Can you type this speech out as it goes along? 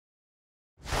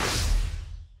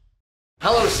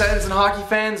Hello Sens and hockey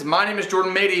fans, my name is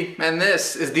Jordan Matey, and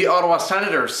this is the Ottawa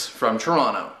Senators from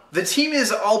Toronto. The team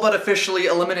is all but officially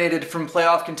eliminated from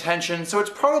playoff contention, so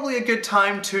it's probably a good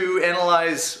time to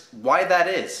analyze why that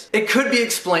is. It could be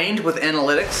explained with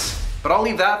analytics, but I'll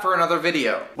leave that for another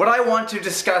video. What I want to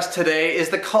discuss today is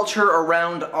the culture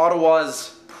around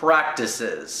Ottawa's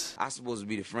practices. I'm supposed to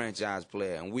be the franchise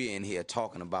player, and we're in here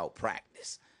talking about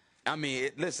practice. I mean,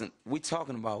 listen, we're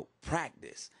talking about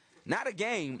practice. Not a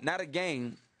game.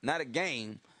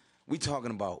 We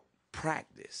talking about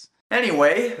practice.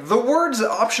 Anyway, the words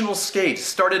optional skate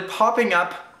started popping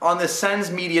up on the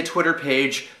Sens media Twitter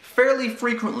page fairly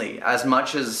frequently, as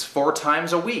much as 4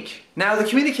 times a week. Now, the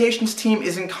communications team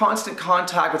is in constant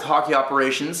contact with hockey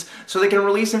operations so they can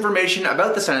release information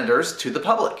about the Senators to the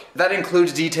public. That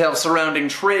includes details surrounding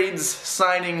trades,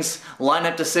 signings,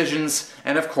 lineup decisions,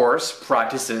 and of course,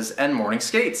 practices and morning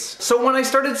skates. So when I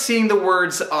started seeing the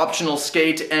words optional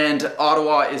skate and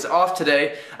Ottawa is off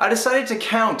today, I decided to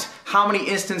count how many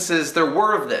instances there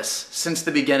were of this since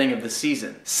the beginning of the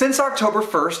season. Since October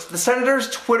 1st, the Senators'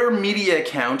 Twitter media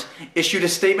account issued a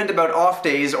statement about off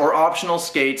days or optional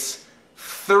skates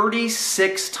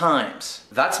 36 times.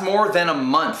 That's more than a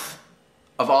month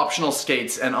of optional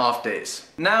skates and off days.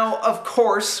 Now, of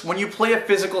course, when you play a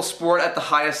physical sport at the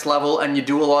highest level and you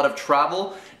do a lot of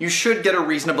travel, you should get a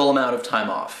reasonable amount of time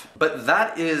off. But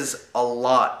that is a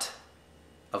lot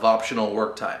of optional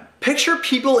work time. Picture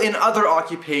people in other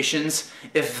occupations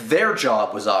if their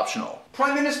job was optional.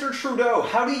 Prime Minister Trudeau,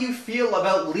 how do you feel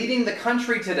about leading the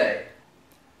country today?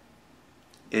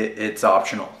 It's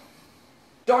optional.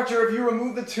 Doctor, if you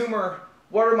remove the tumor,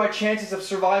 what are my chances of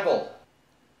survival?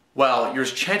 Well, your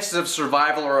chances of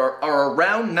survival are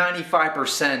around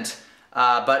 95%,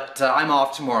 but I'm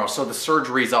off tomorrow, so the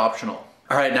surgery's optional.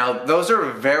 Alright, now those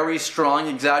are very strong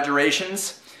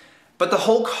exaggerations, but the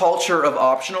whole culture of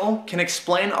optional can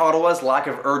explain Ottawa's lack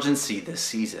of urgency this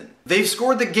season. They've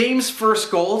scored the game's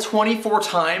first goal 24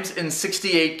 times in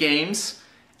 68 games,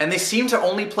 and they seem to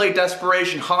only play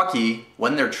desperation hockey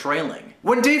when they're trailing.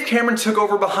 When Dave Cameron took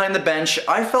over behind the bench,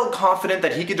 I felt confident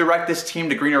that he could direct this team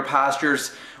to greener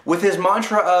pastures with his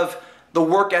mantra of the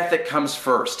work ethic comes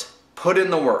first. Put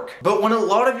in the work. But when a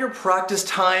lot of your practice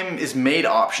time is made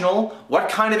optional, what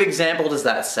kind of example does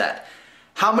that set?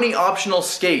 How many optional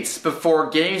skates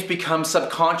before games become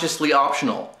subconsciously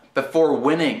optional? Before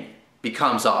winning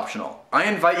becomes optional? I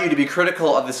invite you to be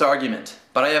critical of this argument,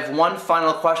 but I have one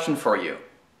final question for you.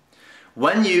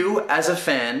 When you, as a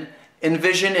fan,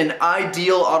 envision an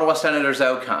ideal Ottawa Senators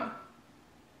outcome,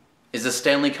 is the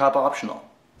Stanley Cup optional?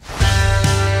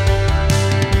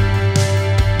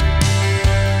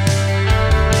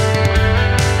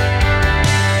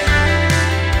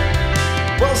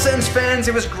 Well, Sens fans,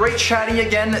 it was great chatting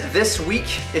again this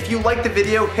week. If you liked the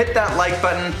video, hit that like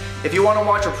button. If you want to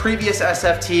watch a previous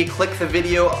SFT, click the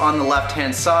video on the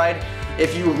left-hand side.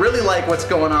 If you really like what's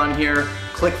going on here,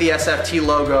 click the SFT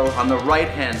logo on the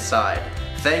right-hand side.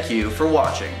 Thank you for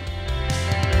watching.